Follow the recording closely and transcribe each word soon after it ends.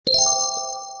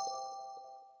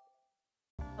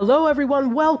Hello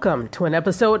everyone, welcome to an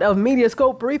episode of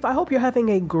Mediascope Brief. I hope you're having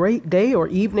a great day or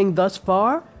evening thus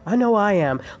far. I know I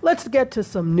am. Let's get to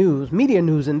some news, media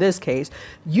news in this case.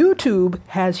 YouTube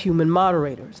has human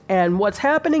moderators, and what's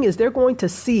happening is they're going to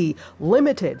see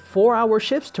limited 4-hour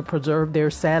shifts to preserve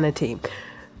their sanity.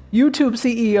 YouTube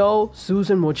CEO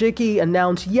Susan Wojcicki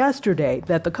announced yesterday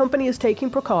that the company is taking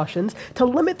precautions to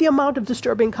limit the amount of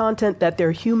disturbing content that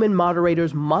their human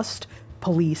moderators must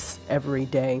police every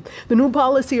day. The new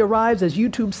policy arrives, as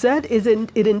YouTube said, it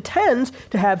intends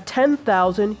to have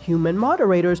 10,000 human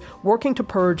moderators working to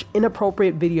purge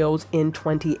inappropriate videos in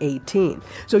 2018.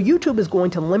 So YouTube is going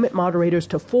to limit moderators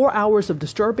to 4 hours of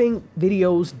disturbing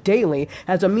videos daily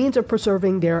as a means of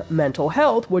preserving their mental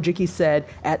health, Wojcicki said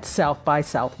at South by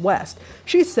Southwest.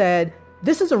 She said,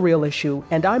 "This is a real issue,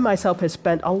 and I myself have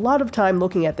spent a lot of time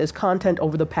looking at this content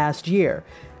over the past year."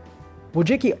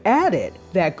 Wojcicki added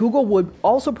that Google would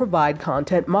also provide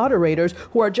content moderators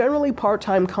who are generally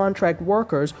part-time contract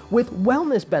workers with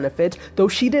wellness benefits, though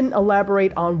she didn't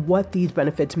elaborate on what these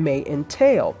benefits may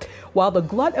entail. While the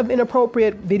glut of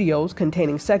inappropriate videos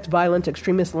containing sex, violence,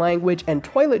 extremist language, and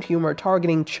toilet humor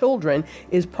targeting children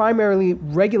is primarily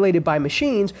regulated by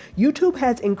machines, YouTube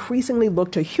has increasingly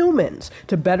looked to humans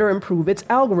to better improve its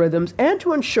algorithms and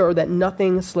to ensure that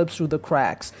nothing slips through the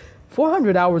cracks.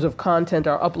 400 hours of content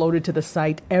are uploaded to the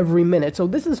site every minute, so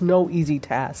this is no easy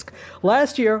task.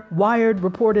 Last year, Wired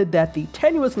reported that the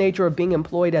tenuous nature of being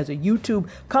employed as a YouTube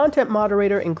content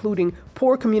moderator, including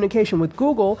poor communication with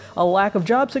Google, a lack of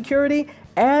job security,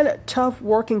 and tough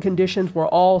working conditions were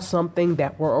all something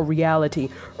that were a reality.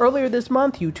 Earlier this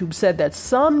month, YouTube said that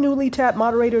some newly tapped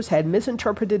moderators had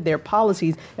misinterpreted their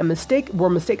policies and were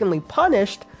mistakenly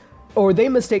punished, or they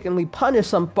mistakenly punished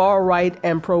some far-right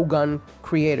and pro-gun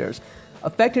creators.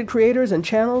 Affected creators and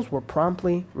channels were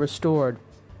promptly restored.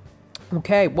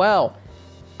 Okay, well,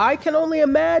 I can only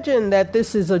imagine that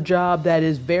this is a job that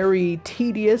is very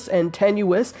tedious and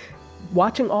tenuous.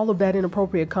 Watching all of that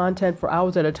inappropriate content for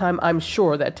hours at a time, I'm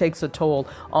sure that takes a toll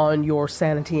on your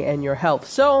sanity and your health.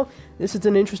 So this is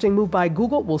an interesting move by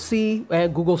Google. We'll see,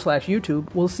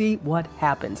 Google/YouTube. We'll see what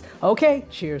happens. Okay,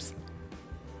 cheers.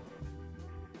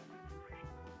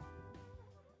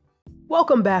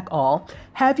 Welcome back, all.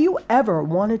 Have you ever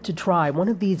wanted to try one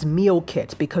of these meal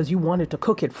kits because you wanted to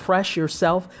cook it fresh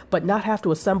yourself but not have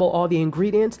to assemble all the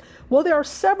ingredients? Well, there are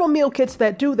several meal kits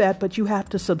that do that, but you have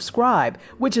to subscribe,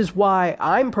 which is why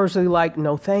I'm personally like,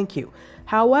 no thank you.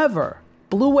 However,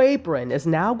 Blue Apron is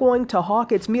now going to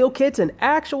hawk its meal kits in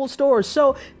actual stores,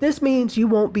 so this means you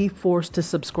won't be forced to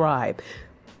subscribe.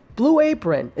 Blue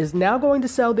Apron is now going to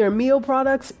sell their meal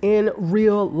products in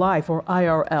real life, or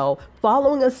IRL,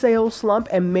 following a sales slump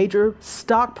and major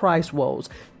stock price woes.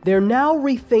 They're now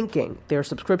rethinking their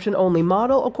subscription-only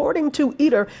model, according to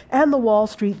Eater and the Wall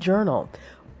Street Journal.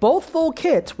 Both full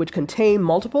kits, which contain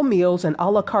multiple meals and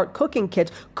a la carte cooking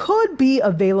kits, could be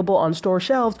available on store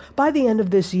shelves by the end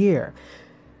of this year.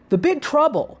 The big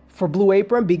trouble for Blue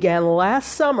Apron began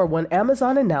last summer when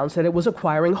Amazon announced that it was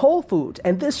acquiring Whole Foods,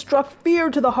 and this struck fear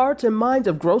to the hearts and minds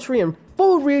of grocery and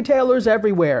food retailers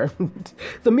everywhere.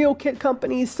 The meal kit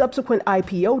company's subsequent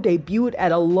IPO debuted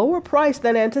at a lower price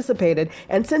than anticipated,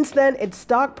 and since then its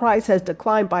stock price has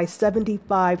declined by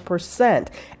 75%.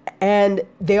 And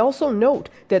they also note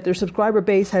that their subscriber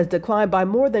base has declined by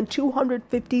more than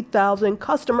 250,000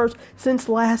 customers since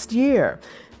last year.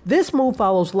 This move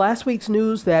follows last week's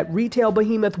news that retail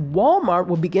behemoth Walmart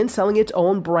will begin selling its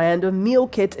own brand of meal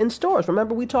kits in stores.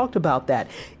 Remember, we talked about that.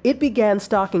 It began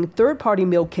stocking third-party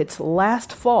meal kits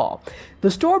last fall. The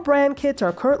store brand kits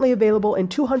are currently available in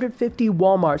 250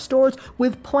 Walmart stores,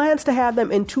 with plans to have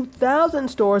them in 2,000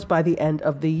 stores by the end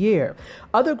of the year.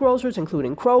 Other grocers,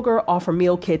 including Kroger, offer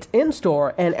meal kits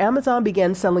in-store, and Amazon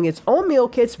began selling its own meal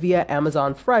kits via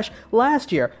Amazon Fresh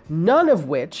last year, none of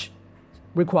which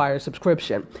require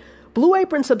subscription. Blue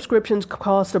Apron subscriptions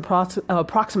cost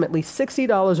approximately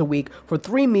 $60 a week for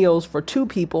 3 meals for 2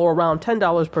 people, or around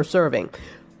 $10 per serving.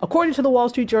 According to the Wall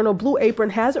Street Journal, Blue Apron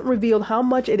hasn't revealed how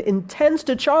much it intends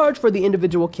to charge for the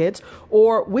individual kits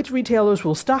or which retailers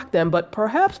will stock them, but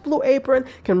perhaps Blue Apron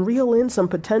can reel in some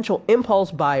potential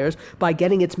impulse buyers by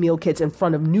getting its meal kits in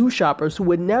front of new shoppers who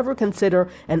would never consider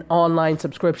an online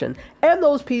subscription, and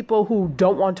those people who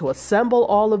don't want to assemble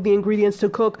all of the ingredients to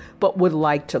cook but would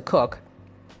like to cook.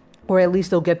 Or at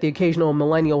least they'll get the occasional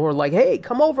millennial who are like, hey,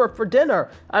 come over for dinner.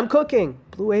 I'm cooking.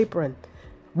 Blue Apron.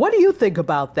 What do you think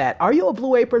about that? Are you a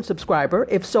Blue Apron subscriber?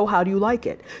 If so, how do you like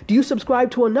it? Do you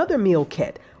subscribe to another meal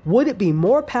kit? Would it be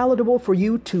more palatable for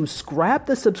you to scrap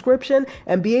the subscription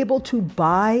and be able to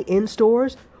buy in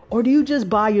stores? Or do you just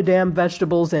buy your damn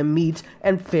vegetables and meat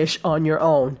and fish on your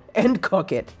own and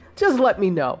cook it? Just let me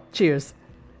know. Cheers.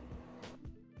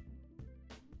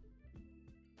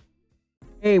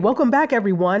 Hey, welcome back,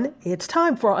 everyone. It's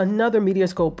time for another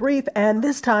Mediascope Brief, and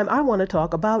this time I want to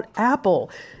talk about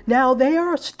Apple. Now, they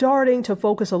are starting to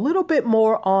focus a little bit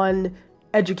more on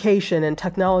education and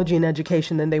technology and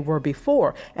education than they were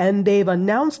before, and they've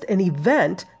announced an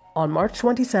event on March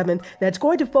 27th that's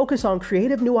going to focus on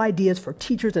creative new ideas for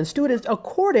teachers and students,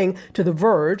 according to The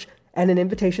Verge, and an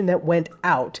invitation that went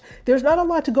out. There's not a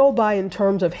lot to go by in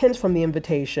terms of hints from the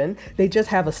invitation. They just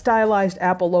have a stylized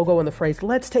Apple logo and the phrase,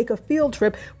 "Let's take a field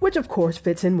trip," which of course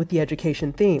fits in with the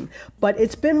education theme. But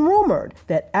it's been rumored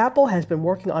that Apple has been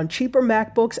working on cheaper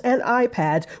MacBooks and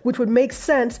iPads, which would make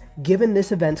sense given this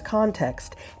event's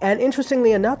context. And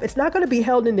interestingly enough, it's not going to be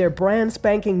held in their brand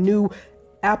spanking new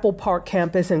Apple Park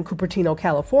campus in Cupertino,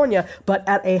 California, but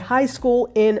at a high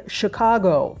school in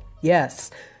Chicago.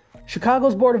 Yes.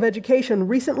 Chicago's Board of Education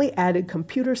recently added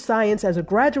computer science as a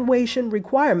graduation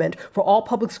requirement for all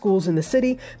public schools in the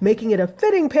city, making it a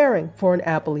fitting pairing for an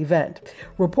Apple event.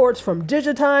 Reports from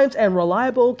Digitimes and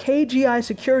reliable KGI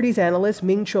securities analyst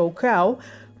Ming-Cho Kao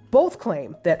both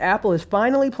claim that Apple is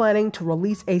finally planning to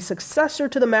release a successor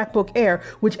to the MacBook Air,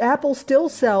 which Apple still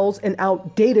sells an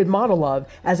outdated model of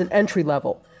as an entry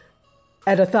level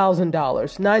at $1,000,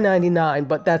 $999,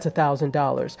 but that's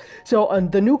 $1,000. So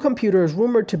the new computer is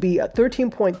rumored to be a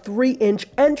 13.3-inch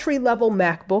entry-level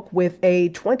MacBook with a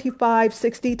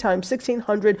 2560 x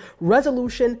 1600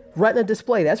 resolution Retina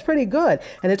display. That's pretty good.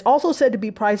 And it's also said to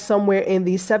be priced somewhere in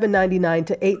the $799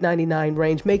 to $899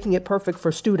 range, making it perfect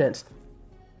for students.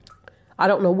 I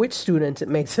don't know which students it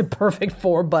makes it perfect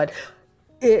for, but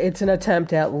it's an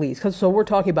attempt at least. So we're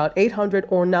talking about $800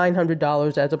 or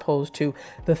 $900 as opposed to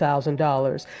the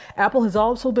 $1,000. Apple has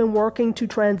also been working to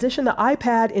transition the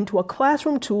iPad into a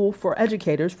classroom tool for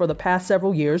educators for the past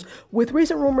several years, with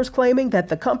recent rumors claiming that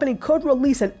the company could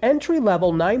release an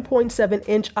entry-level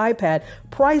 9.7-inch iPad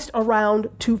priced around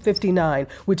 $259,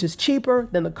 which is cheaper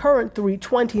than the current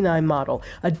 $329 model.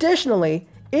 Additionally,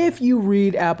 if you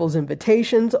read Apple's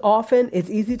invitations often, it's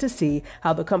easy to see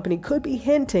how the company could be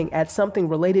hinting at something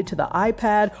related to the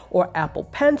iPad or Apple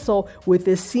Pencil with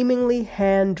this seemingly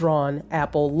hand-drawn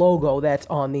Apple logo that's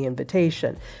on the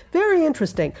invitation. Very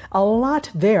interesting. A lot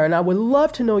there, and I would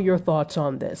love to know your thoughts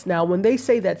on this. Now, when they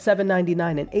say that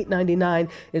 $799 and $899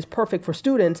 is perfect for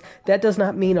students, that does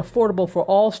not mean affordable for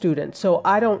all students. So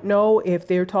I don't know if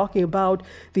they're talking about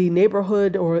the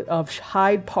neighborhood or of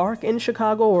Hyde Park in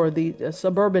Chicago or the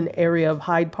suburban area of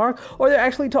Hyde Park, or they're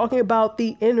actually talking about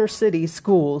the inner city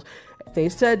schools. They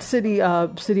said city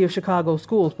of Chicago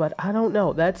schools, but I don't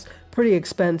know. That's pretty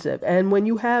expensive. And when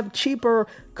you have cheaper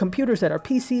computers that are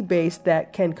PC based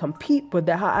that can compete with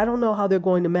that, I don't know how they're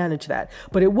going to manage that.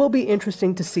 But it will be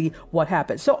interesting to see what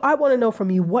happens. So I want to know from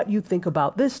you what you think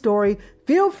about this story.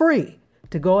 Feel free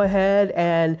to go ahead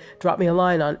and drop me a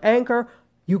line on Anchor.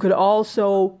 You could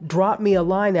also drop me a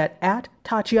line at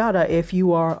Tatiana if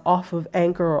you are off of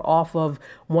Anchor or off of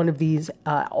one of these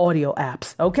audio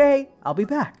apps. Okay, I'll be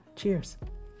back. Cheers.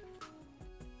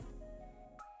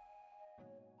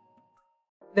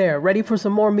 There, ready for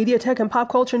some more media tech and pop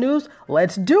culture news?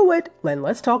 Let's do it. Then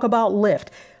let's talk about Lyft.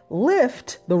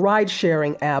 Lyft, the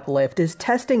ride-sharing app Lyft, is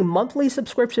testing monthly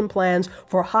subscription plans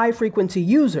for high-frequency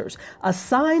users, a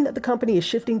sign that the company is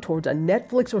shifting towards a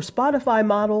Netflix or Spotify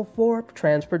model for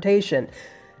transportation.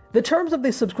 The terms of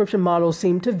the subscription models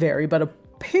seem to vary, but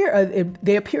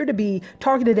they appear to be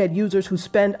targeted at users who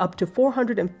spend up to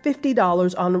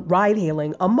 $450 on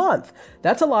ride-hailing a month.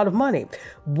 That's a lot of money.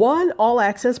 One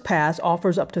all-access pass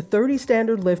offers up to 30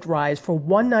 standard Lyft rides for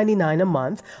 $199 a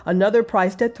month, another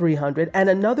priced at $300, and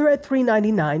another at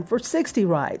 $399 for 60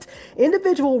 rides.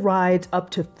 Individual rides up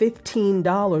to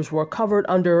 $15 were covered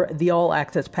under the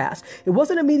all-access pass. It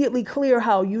wasn't immediately clear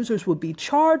how users would be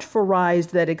charged for rides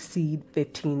that exceed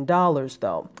 $15,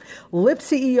 though. Lyft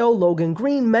CEO Logan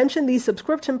Green mentioned these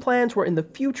subscription plans were in the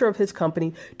future of his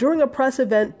company during a press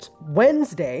event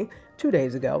Wednesday, 2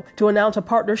 days ago, to announce a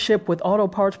partnership with auto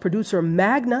parts producer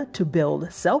Magna to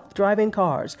build self-driving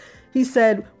cars. He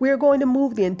said, "We are going to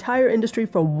move the entire industry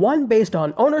from one based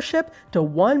on ownership to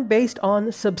one based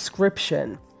on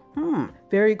subscription."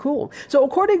 Very cool. So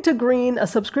according to Green, a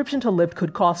subscription to Lyft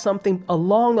could cost something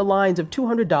along the lines of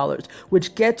 $200,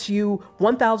 which gets you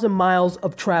 1,000 miles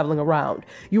of traveling around.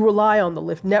 You rely on the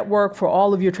Lyft network for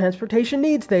all of your transportation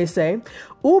needs, they say.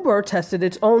 Uber tested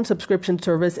its own subscription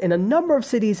service in a number of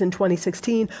cities in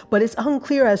 2016, but it's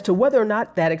unclear as to whether or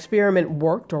not that experiment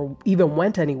worked or even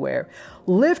went anywhere.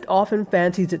 Lyft often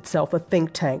fancies itself a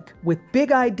think tank with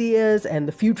big ideas and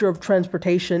the future of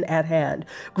transportation at hand.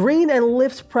 Green and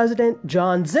Lyft's president,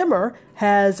 John Zimmer,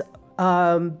 has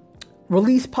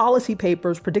released policy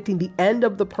papers predicting the end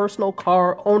of the personal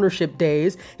car ownership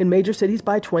days in major cities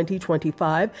by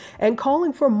 2025 and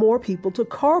calling for more people to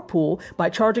carpool by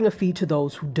charging a fee to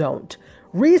those who don't.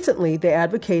 Recently, they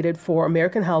advocated for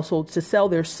American households to sell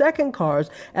their second cars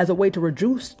as a way to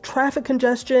reduce traffic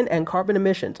congestion and carbon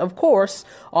emissions. Of course,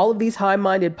 all of these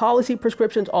high-minded policy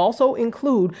prescriptions also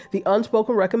include the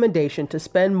unspoken recommendation to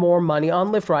spend more money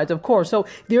on Lyft rides, of course. So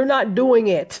they're not doing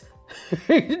it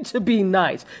to be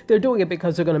nice. They're doing it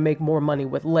because they're going to make more money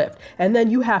with Lyft. And then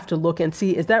you have to look and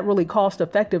see, is that really cost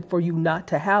effective for you not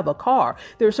to have a car?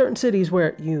 There are certain cities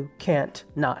where you can't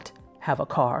not have a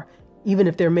car, even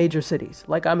if they're major cities.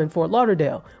 Like I'm in Fort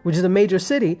Lauderdale, which is a major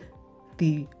city.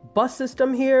 The bus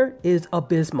system here is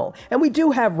abysmal. And we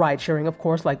do have ride sharing, of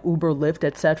course, like Uber, Lyft,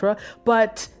 etc.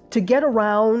 But to get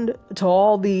around to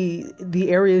all the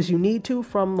areas you need to,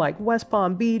 from like West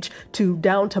Palm Beach to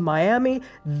down to Miami,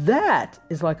 that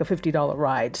is like a $50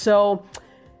 ride. So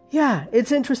yeah,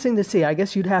 it's interesting to see. I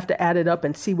guess you'd have to add it up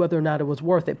and see whether or not it was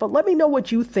worth it. But let me know what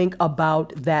you think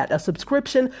about that. A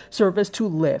subscription service to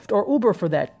Lyft or Uber for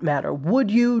that matter.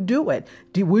 Would you do it?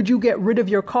 Would you get rid of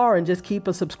your car and just keep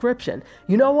a subscription?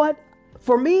 You know what?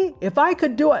 For me, if I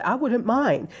could do it, I wouldn't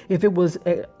mind. If it was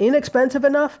inexpensive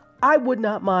enough, I would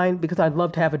not mind because I'd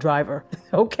love to have a driver.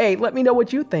 Okay, let me know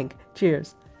what you think.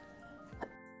 Cheers.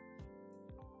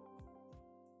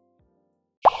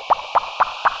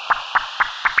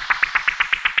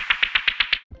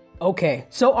 Okay,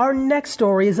 so our next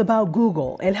story is about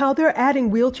Google and how they're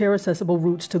adding wheelchair accessible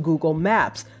routes to Google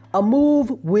Maps, a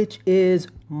move which is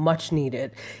much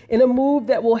needed. In a move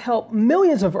that will help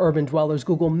millions of urban dwellers,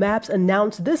 Google Maps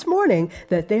announced this morning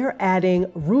that they're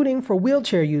adding routing for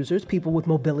wheelchair users, people with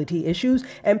mobility issues,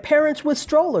 and parents with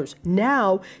strollers.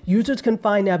 Now, users can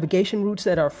find navigation routes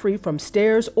that are free from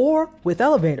stairs or with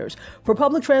elevators. For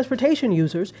public transportation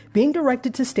users, being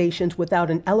directed to stations without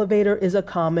an elevator is a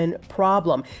common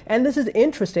problem. And this is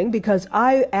interesting because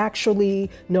I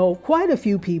actually know quite a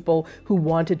few people who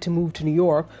wanted to move to New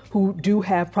York who do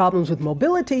have problems with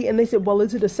mobility. And they said, well,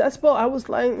 is it accessible? I was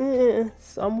like,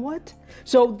 somewhat.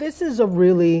 So this is a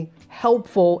really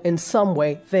helpful in some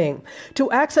way thing.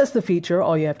 To access the feature,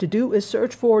 all you have to do is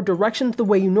search for directions the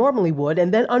way you normally would,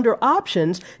 and then under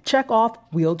options, check off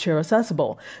wheelchair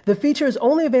accessible. The feature is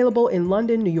only available in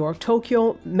London, New York,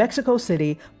 Tokyo, Mexico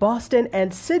City, Boston,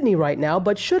 and Sydney right now,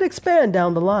 but should expand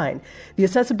down the line. The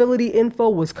accessibility info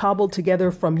was cobbled together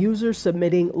from users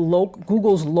submitting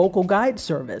Google's local guide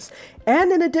service.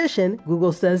 And in addition,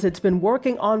 Google says it's been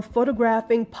working on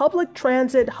photographing public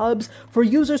transit hubs for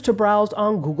users to browse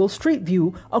on Google Street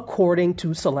View, according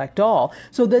to Select All,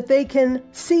 so that they can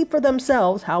see for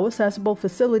themselves how accessible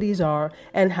facilities are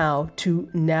and how to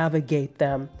navigate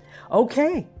them.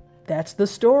 Okay, that's the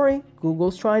story.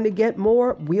 Google's trying to get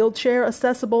more wheelchair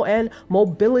accessible and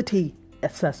mobility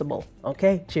accessible.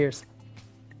 Okay, cheers.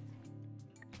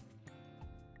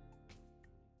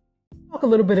 Talk a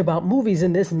little bit about movies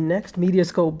in this next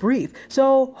Mediascope brief.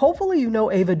 So hopefully you know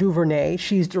Ava DuVernay.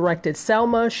 She's directed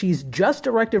Selma. She's just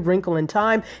directed Wrinkle in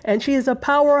Time, and she is a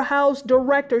powerhouse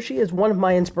director. She is one of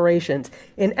my inspirations.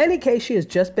 In any case, she has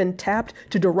just been tapped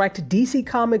to direct DC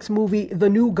Comics movie The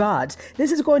New Gods.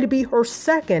 This is going to be her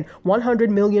second $100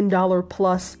 million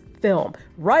plus film,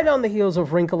 right on the heels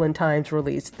of Wrinkle in Time's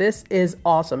release. This is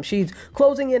awesome. She's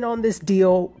closing in on this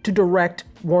deal to direct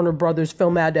Warner Brothers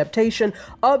film adaptation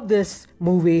of this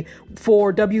movie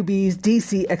for WB's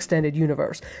DC Extended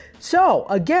Universe. So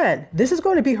again, this is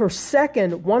going to be her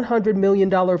second $100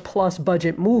 million plus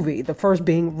budget movie, the first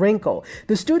being Wrinkle.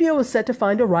 The studio is set to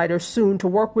find a writer soon to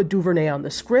work with DuVernay on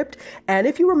the script. And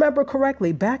if you remember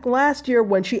correctly, back last year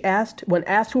when asked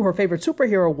who her favorite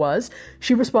superhero was,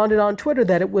 she responded on Twitter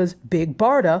that it was Big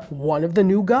Barda, one of the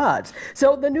New Gods.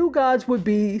 So the New Gods would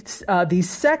be the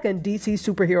second DC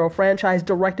superhero franchise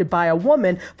directed by a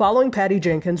woman, following Patty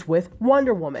Jenkins with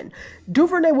Wonder Woman.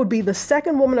 DuVernay would be the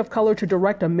second woman of color to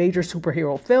direct a major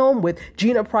superhero film, with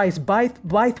Gina Price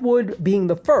Bythewood being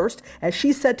the first, as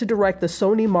she's set to direct the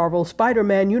Sony Marvel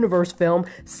Spider-Man universe film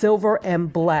Silver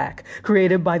and Black.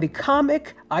 Created by the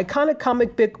iconic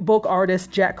comic book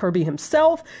artist Jack Kirby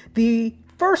himself, the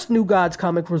first New Gods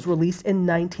comic was released in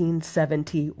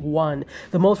 1971.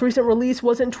 The most recent release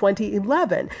was in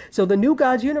 2011. So the New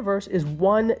Gods universe is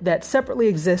one that separately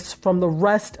exists from the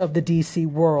rest of the DC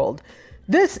world.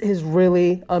 This is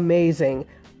really amazing.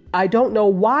 I don't know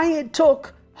why it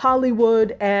took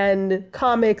Hollywood and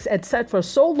comics, etc.,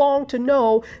 so long to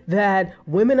know that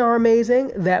women are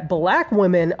amazing, that black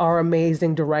women are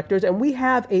amazing directors, and we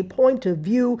have a point of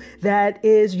view that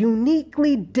is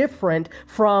uniquely different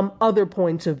from other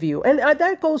points of view. And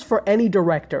that goes for any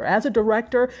director. As a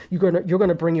director, you're going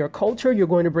to bring your culture, you're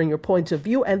going to bring your points of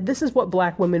view, and this is what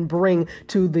black women bring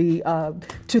to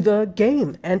the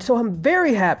game. And so I'm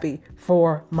very happy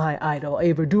for my idol,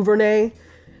 Ava DuVernay.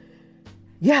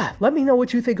 Yeah, let me know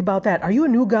what you think about that. Are you a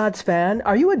New Gods fan?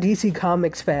 Are you a DC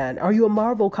Comics fan? Are you a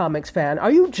Marvel Comics fan?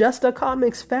 Are you just a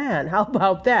comics fan? How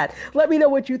about that? Let me know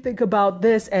what you think about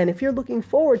this and if you're looking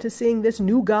forward to seeing this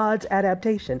New Gods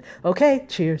adaptation. Okay,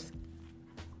 cheers.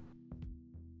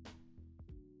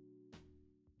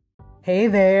 Hey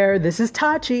there, this is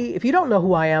Tachi. If you don't know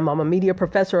who I am, I'm a media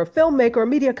professor, a filmmaker, a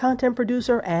media content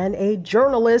producer, and a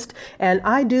journalist. And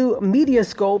I do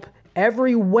Mediascope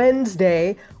every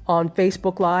Wednesday on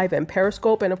Facebook Live and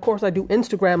Periscope. And of course, I do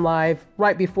Instagram Live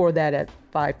right before that at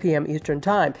 5 p.m. Eastern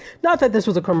Time. Not that this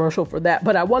was a commercial for that,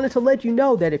 but I wanted to let you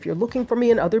know that if you're looking for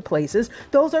me in other places,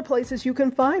 those are places you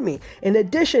can find me. In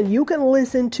addition, you can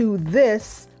listen to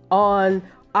this on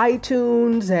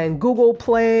iTunes and Google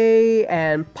Play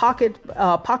and Pocket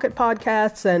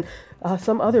Podcasts and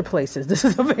some other places. This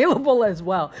is available as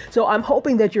well. So I'm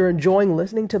hoping that you're enjoying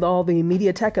listening to all the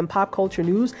media tech and pop culture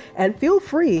news, and feel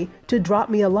free to drop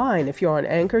me a line. If you're on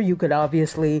Anchor, you could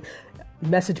obviously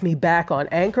message me back on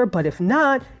Anchor, but if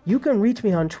not, you can reach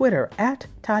me on Twitter at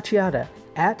Tachiada,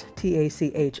 at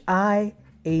TACHIADA.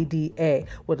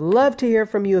 Would love to hear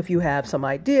from you if you have some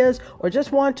ideas or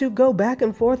just want to go back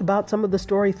and forth about some of the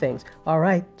story things. All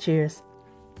right, cheers.